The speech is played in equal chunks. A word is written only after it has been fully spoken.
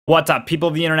What's up, people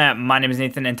of the internet? My name is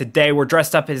Nathan, and today we're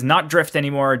dressed up as not Drift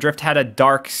anymore. Drift had a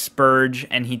dark spurge,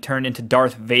 and he turned into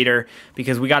Darth Vader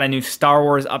because we got a new Star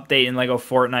Wars update in Lego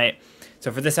Fortnite. So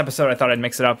for this episode, I thought I'd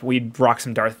mix it up. We'd rock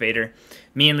some Darth Vader.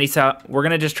 Me and Lisa, we're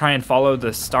going to just try and follow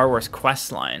the Star Wars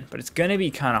quest line, but it's going to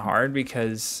be kind of hard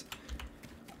because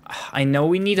I know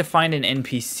we need to find an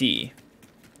NPC,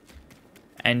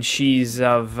 and she's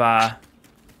of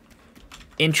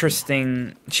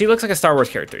interesting. She looks like a Star Wars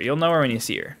character. You'll know her when you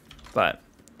see her. But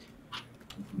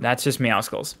that's just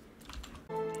Meowskulls.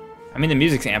 I mean, the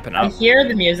music's amping up. I hear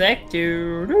the music.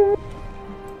 Doo-doo.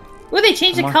 Ooh, they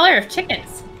changed the color of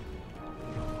chickens.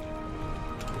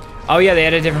 Oh yeah, they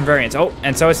added different variants. Oh,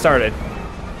 and so it started.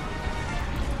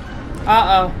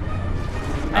 Uh-oh.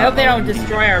 I hope they don't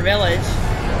destroy our village.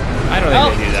 I don't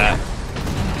think they do that.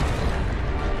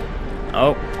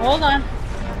 Oh. Hold on.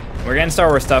 We're getting Star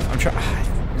Wars stuff.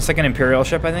 It's like an Imperial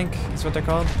ship, I think. That's what they're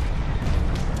called.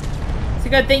 It's a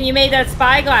good thing you made that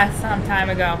spyglass some time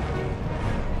ago.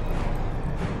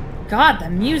 God,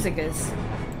 the music is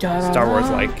Star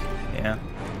Wars-like, yeah.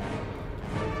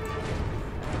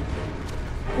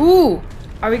 Ooh,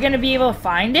 are we gonna be able to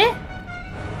find it?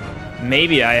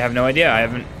 Maybe. I have no idea.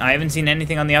 I haven't seen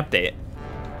anything on the update.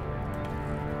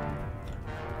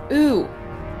 Ooh,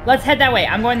 let's head that way.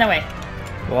 I'm going that way.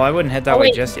 Well, I wouldn't head that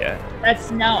way just yet. That's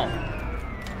snow.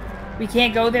 We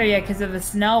can't go there yet because of the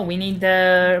snow. We need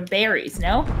the berries,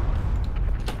 no?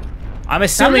 I'm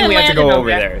assuming we have to go over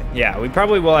there. Yeah, we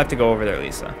probably will have to go over there,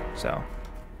 Lisa. So,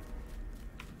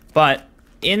 but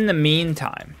in the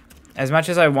meantime, as much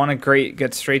as I want to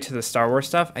get straight to the Star Wars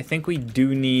stuff, I think we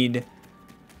do need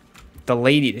the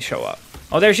lady to show up.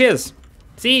 Oh, there she is.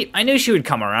 See, I knew she would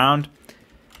come around.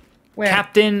 Where?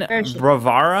 Captain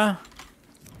Bravara.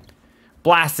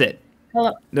 Blast it.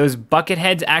 Hello. Those bucket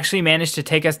heads actually managed to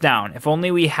take us down. If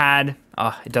only we had...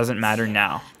 Oh, it doesn't matter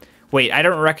now. Wait, I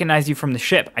don't recognize you from the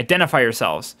ship. Identify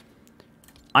yourselves.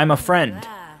 I'm a friend.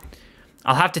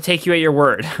 I'll have to take you at your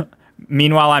word.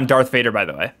 Meanwhile, I'm Darth Vader, by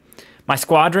the way. My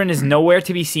squadron is nowhere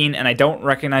to be seen, and I don't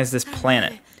recognize this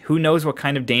planet. Who knows what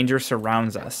kind of danger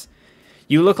surrounds us?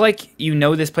 You look like you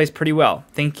know this place pretty well.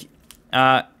 Think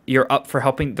you're up for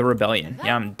helping the rebellion.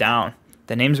 Yeah, I'm down.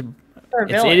 The name's...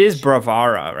 It is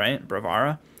Bravara, right?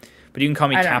 Bravara? But you can call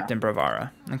me Captain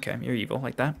Bravara. Okay, you're evil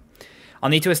like that. I'll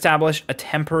need to establish a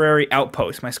temporary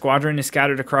outpost. My squadron is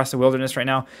scattered across the wilderness right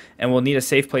now, and we'll need a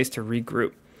safe place to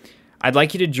regroup. I'd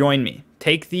like you to join me.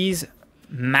 Take these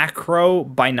macro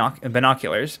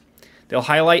binoculars. They'll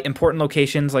highlight important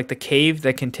locations like the cave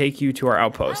that can take you to our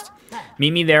outpost.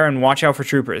 Meet me there and watch out for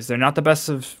troopers. They're not the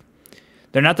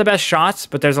best shots,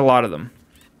 but there's a lot of them.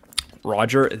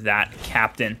 Roger that,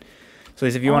 Captain. So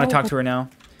if you want to talk to her now.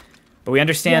 But we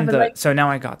understand so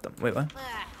now I got them. Wait, what?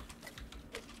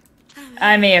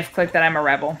 I may have clicked that I'm a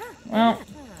rebel. Well,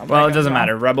 it doesn't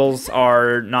matter. Rebels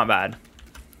are not bad.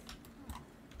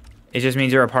 It just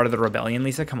means you're a part of the rebellion,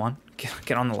 Lisa. Come on.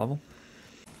 Get on the level.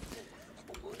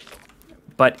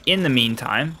 But in the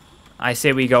meantime, I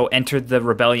say we go enter the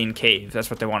rebellion cave. That's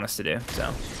what they want us to do.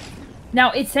 So. Now,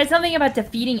 it said something about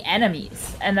defeating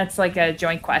enemies. And that's like a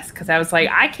joint quest. Because I was like,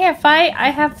 I can't fight.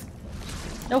 I have...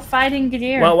 no fighting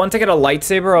gear. Well, once I get a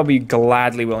lightsaber, I'll be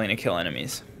gladly willing to kill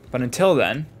enemies. But until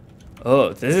then...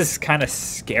 Oh, this is kind of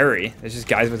scary. There's just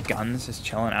guys with guns just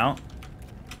chilling out.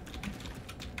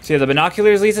 So yeah, the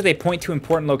binoculars, Lisa, they point to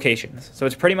important locations. So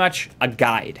it's pretty much a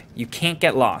guide. You can't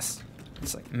get lost.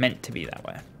 It's like meant to be that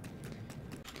way.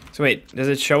 So wait, does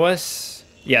it show us?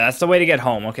 Yeah, that's the way to get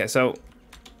home. Okay, so...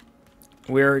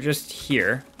 we're just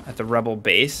here at the rebel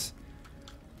base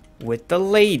with the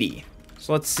lady.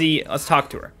 So let's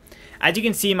talk to her. As you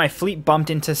can see, my fleet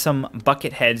bumped into some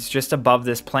bucket heads just above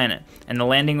this planet, and the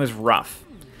landing was rough.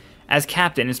 As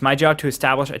captain, it's my job to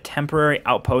establish a temporary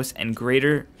outpost and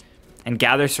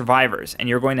gather survivors, and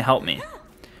you're going to help me.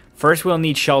 First, we'll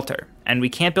need shelter, and we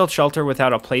can't build shelter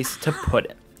without a place to put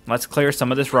it. Let's clear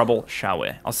some of this rubble, shall we?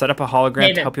 I'll set up a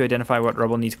hologram to help you identify what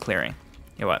rubble needs clearing.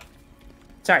 Yeah, what?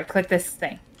 Sorry, click this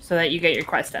thing so that you get your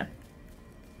quest done.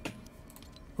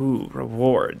 Ooh,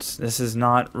 rewards. This is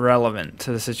not relevant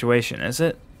to the situation, is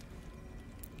it?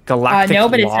 Galactic no,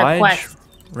 but Lodge, it's a quest.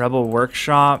 Rebel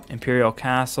Workshop, Imperial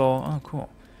Castle. Oh, cool.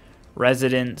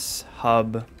 Residence,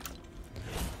 Hub.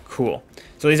 Cool.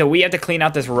 So, Lisa, we have to clean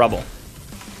out this rubble.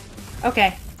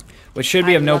 Okay. Which should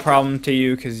be of no problem to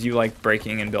you because you like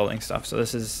breaking and building stuff. So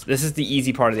this is the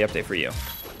easy part of the update for you.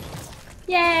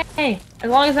 Yay!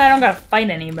 As long as I don't gotta fight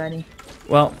anybody.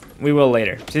 Well, we will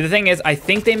later. See, the thing is, I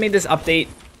think they made this update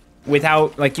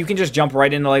without, like, you can just jump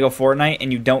right into Lego Fortnite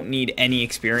and you don't need any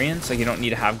experience. Like, you don't need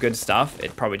to have good stuff.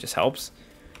 It probably just helps.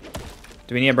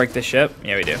 Do we need to break this ship?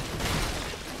 Yeah, we do.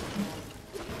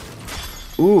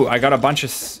 Ooh, I got a bunch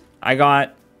of... I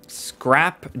got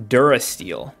scrap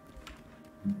Durasteel.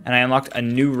 And I unlocked a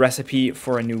new recipe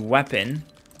for a new weapon.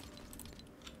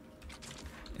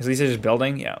 Is Lisa just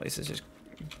building? Yeah, Lisa's just...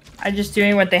 I'm just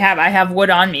doing what they have. I have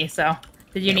wood on me, so...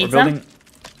 Did you need some?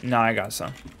 No, I got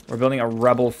some. We're building a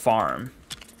rebel farm.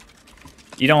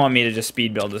 You don't want me to just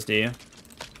speed build this, do you?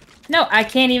 No, I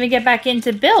can't even get back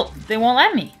into build. They won't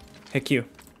let me. Hit Q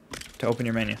to open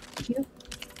your menu. Q?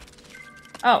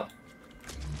 Oh.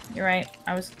 You're right.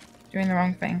 I was doing the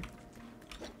wrong thing.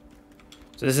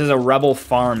 So this is a rebel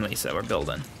farm, Lisa, we're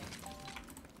building.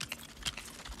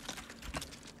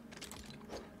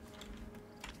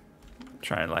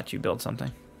 Trying to let you build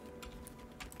something.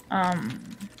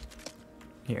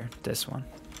 Here, this one.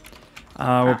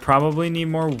 We'll probably need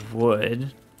more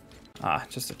wood.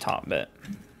 Just a top bit.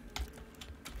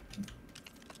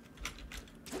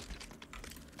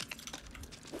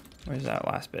 Where's that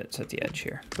last bit? It's at the edge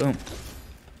here. Boom.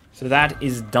 So that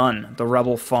is done. The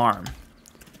rebel farm.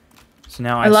 So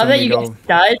now I love that you get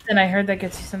studs, and I heard that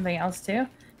gets you something else too.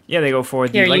 Yeah, they go for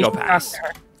the Lego pass.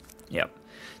 Yep.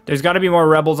 There's got to be more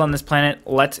rebels on this planet.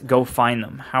 Let's go find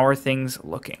them. How are things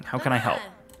looking? How can I help?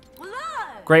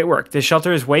 Great work. This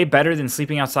shelter is way better than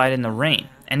sleeping outside in the rain.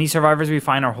 Any survivors we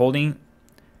find are going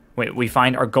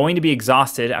to be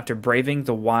exhausted after braving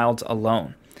the wilds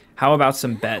alone. How about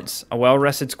some beds? A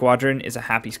well-rested squadron is a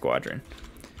happy squadron.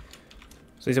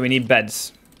 So he said we need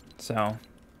beds. So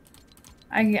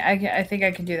I think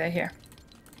I can do that here.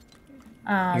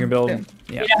 You can build. Boom.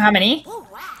 Yeah. You know how many?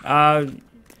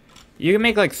 You can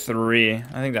make like 3. I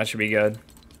think that should be good.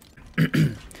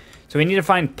 So we need to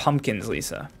find pumpkins,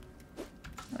 Lisa.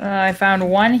 I found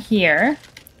one here.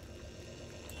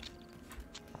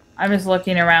 I'm just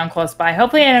looking around close by.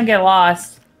 Hopefully I don't get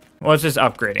lost. Well, it's just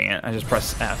upgrading it. I just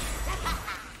press F.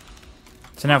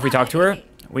 So now if we talk to her,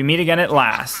 we meet again at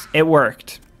last. It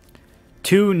worked.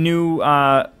 2 new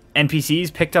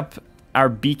NPCs picked up our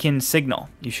beacon signal.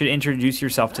 You should introduce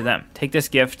yourself to them. Take this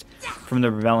gift from the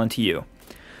rebellion to you.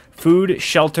 Food,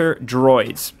 shelter,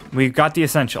 droids. We've got the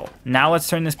essential. Now let's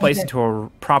turn this place into a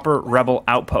proper rebel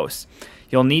outpost.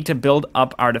 You'll need to build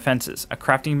up our defenses. A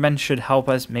crafting bench should help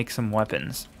us make some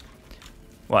weapons.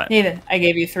 What? Nathan, I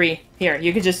gave you 3. Here,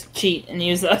 you could just cheat and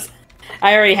use those.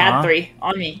 I already had 3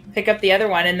 on me. Pick up the other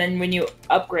one, and then when you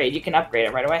upgrade, you can upgrade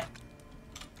it right away.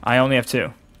 I only have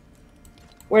 2.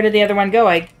 Where did the other one go?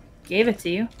 I gave it to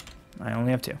you. I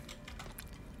only have 2.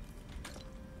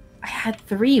 I had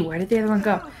 3. Where did the other one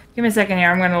go? Give me a second here.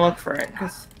 I'm going to look for it.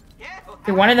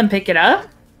 Did one of them pick it up?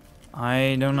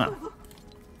 I don't know.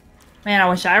 Man, I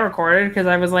wish I recorded because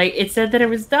I was like, it said that it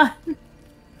was done.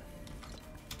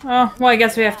 Oh, well, I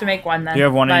guess we have to make one then. Do you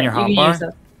have one in your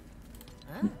hotbar?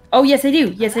 Oh, yes, I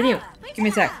do. Yes, I do. Give me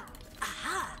a sec.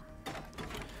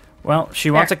 Well, she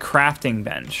wants a crafting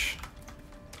bench.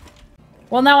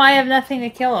 Well, now I have nothing to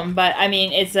kill him, but, I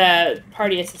mean, it's a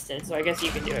party assistant, so I guess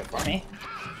you can do it for me.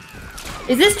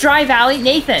 Is this Dry Valley?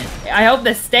 Nathan, I hope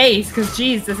this stays, because,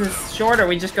 geez, this is shorter.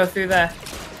 We just go through the...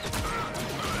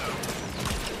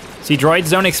 See, droids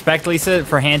don't expect, Lisa,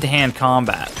 for hand-to-hand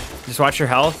combat. Just watch your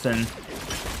health and...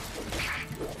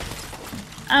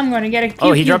 I'm going to get a pew-pew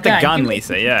Oh, he dropped a gun,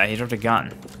 Lisa. Yeah, he dropped a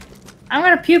gun. I'm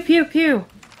going to pew-pew-pew.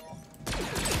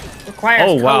 Requires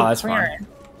oh, wow, that's clearance. fun.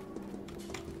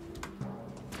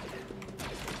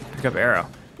 Pick up arrow.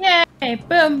 Yay,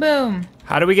 boom, boom.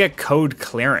 How do we get code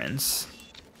clearance?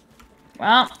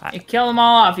 Well, you kill them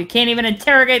all off. You can't even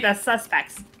interrogate the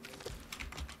suspects.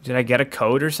 Did I get a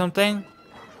code or something?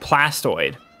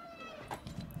 Plastoid.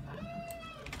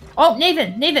 Oh,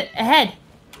 Nathan, ahead.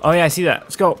 Oh, yeah, I see that.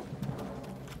 Let's go.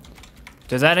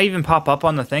 Does that even pop up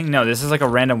on the thing? No, this is like a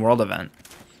random world event.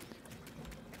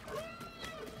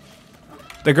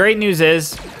 The great news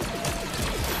is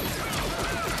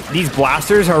these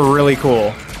blasters are really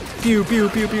cool. Pew, pew,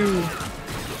 pew, pew.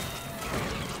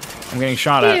 I'm getting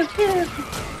shot at. Pew, pew.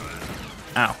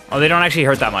 Ow. Oh, they don't actually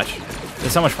hurt that much.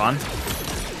 It's so much fun.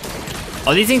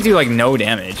 Oh, these things do like no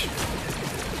damage.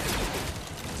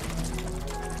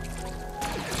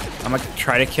 I'm gonna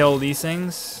try to kill these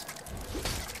things.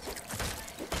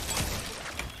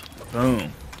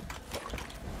 Boom.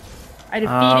 I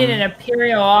defeated an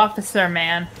Imperial officer,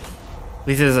 man.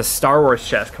 This is a Star Wars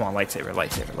chest. Come on, lightsaber,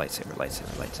 lightsaber, lightsaber,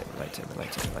 lightsaber, lightsaber, lightsaber,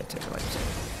 lightsaber, lightsaber,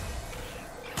 lightsaber.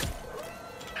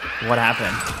 What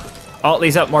happened? Oh,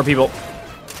 Lisa, more people.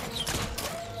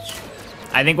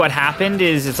 I think what happened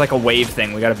is it's like a wave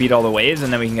thing. We gotta beat all the waves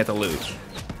and then we can get the loot.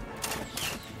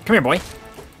 Come here, boy.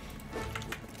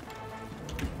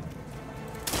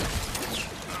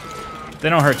 They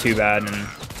don't hurt too bad. And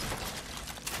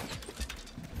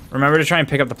remember to try and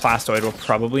pick up the plastoid. We'll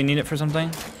probably need it for something.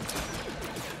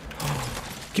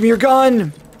 Give me your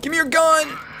gun! Give me your gun!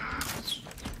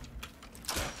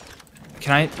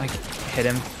 Can I, like, hit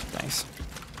him? Thanks.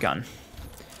 Gun.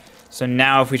 So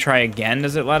now if we try again,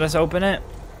 does it let us open it?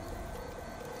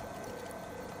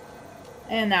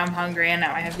 And now I'm hungry, and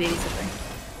now I have to eat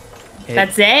something.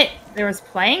 That's it? There was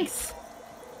planks?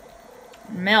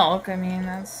 Milk, I mean,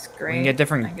 that's great. We can get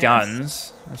different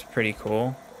guns. That's pretty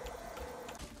cool.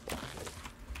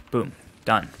 Boom.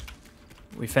 Done.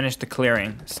 We finished the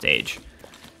clearing stage.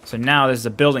 So now there's the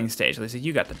building stage. Lisa,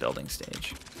 you got the building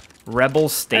stage. Rebel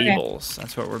Stables. Okay.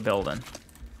 That's what we're building.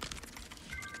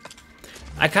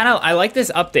 I like this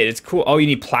update. It's cool. Oh, you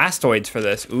need plastoids for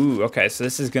this. Ooh, okay. So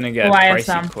this is going to get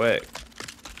pricey quick.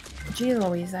 Gee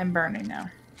Louise, I'm burning now.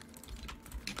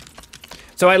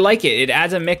 So I like it. It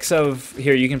adds a mix of...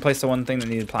 Here, you can place the one thing that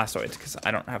needed plastoids, because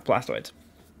I don't have plastoids.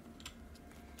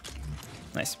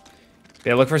 Nice.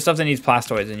 Yeah, look for stuff that needs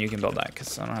plastoids, and you can build that,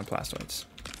 because I don't have plastoids.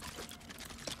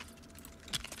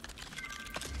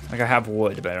 Like, I have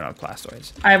wood, but I don't have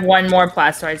plastoids. I have one more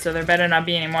plastoid, so there better not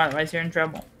be any more, otherwise you're in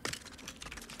trouble.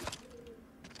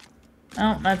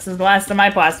 Oh, that's the last of my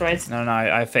plastoids. No,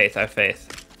 I have faith. I have faith.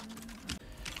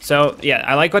 So, yeah,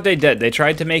 I like what they did. They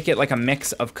tried to make it like a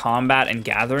mix of combat and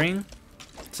gathering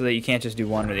so that you can't just do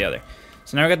one or the other.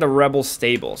 So now we got the Rebel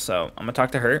Stable. So I'm going to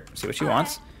talk to her, see what she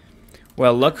wants.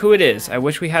 Well, look who it is. I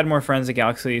wish we had more friends. The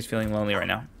galaxy is feeling lonely right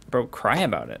now. Bro, cry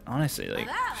about it, honestly. Like,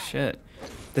 shit.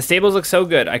 The stables look so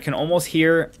good. I can almost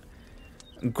hear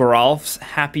Grolf's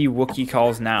happy Wookiee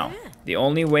calls now. The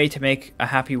only way to make a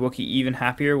happy Wookiee even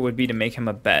happier would be to make him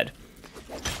a bed.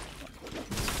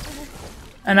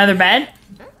 Another bed?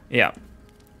 Yeah.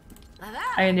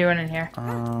 I can do one in here.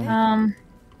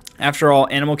 After all,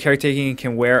 animal caretaking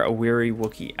can wear a weary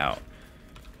Wookiee out.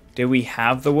 Do we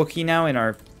have the Wookiee now in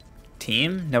our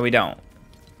team? No, we don't.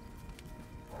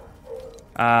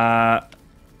 Yeah,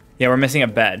 we're missing a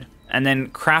bed. And then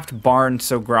craft barns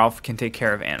so Grolf can take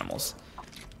care of animals.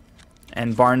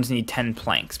 And barns need 10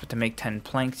 planks, but to make 10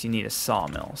 planks, you need a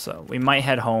sawmill. So we might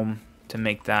head home to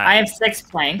make that. I have 6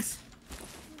 planks.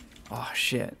 Oh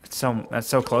shit! That's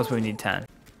so close. But we need 10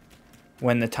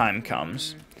 when the time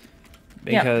comes,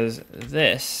 because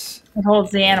this it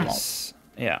holds the animals.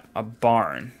 Yeah, a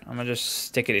barn. I'm gonna just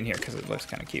stick it in here because it looks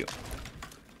kind of cute.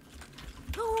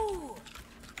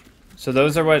 So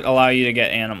those are what allow you to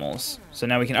get animals. So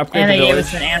now we can upgrade the village. Give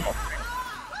us an animal.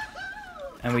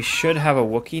 And we should have a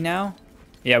Wookiee now.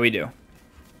 Yeah, we do.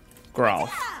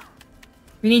 Grolf.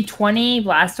 We need 20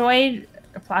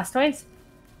 plastoids.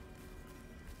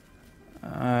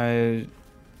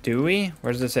 Do we?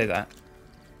 Where does it say that?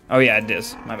 Oh yeah, it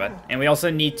is. My bad. And we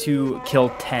also need to kill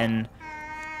 10.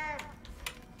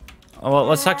 Oh, well,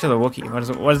 let's talk to the Wookiee.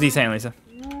 What is he saying, Lisa?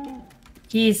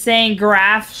 He's saying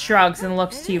Graf shrugs and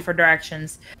looks to you for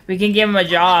directions. We can give him a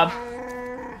job.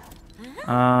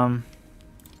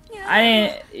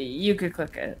 You could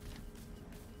click it.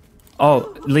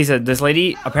 Oh, Lisa, this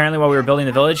lady, apparently while we were building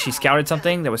the village, she scouted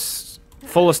something that was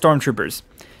full of stormtroopers.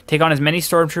 Take on as many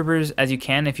stormtroopers as you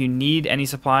can. If you need any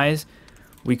supplies,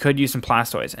 we could use some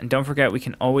plastoids. And don't forget, we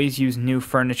can always use new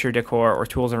furniture, decor, or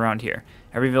tools around here.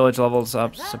 Every village levels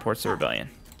up, supports the rebellion.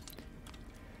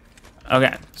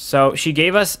 Okay, so she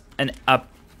gave us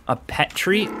a pet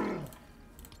treat.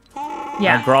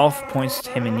 Yeah. Grolf points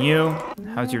to him and you.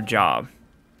 How's your job?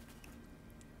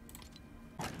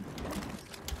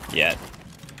 Yet.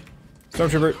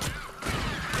 Stormtrooper.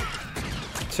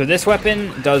 So this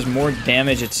weapon does more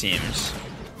damage, it seems.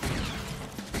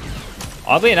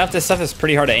 Oddly enough, this stuff is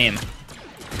pretty hard to aim.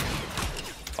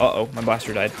 Uh-oh, my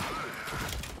blaster died.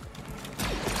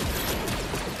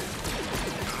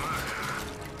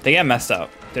 They get messed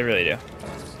up. They really do.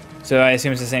 So I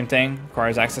assume it's the same thing?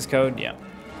 Requires access code? Yeah.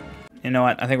 You know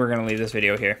what? I think we're going to leave this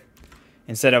video here.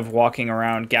 Instead of walking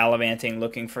around gallivanting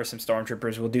looking for some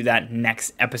stormtroopers, we'll do that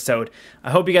next episode.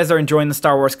 I hope you guys are enjoying the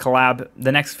Star Wars collab.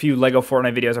 The next few Lego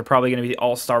Fortnite videos are probably going to be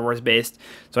all Star Wars based,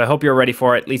 so I hope you're ready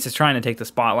for it. Lisa's trying to take the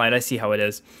spotlight. I see how it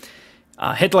is.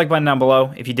 Hit the like button down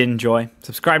below if you did enjoy.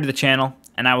 Subscribe to the channel,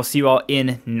 and I will see you all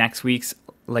in next week's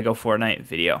Lego Fortnite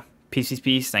video. Peace, peace,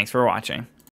 peace. Thanks for watching.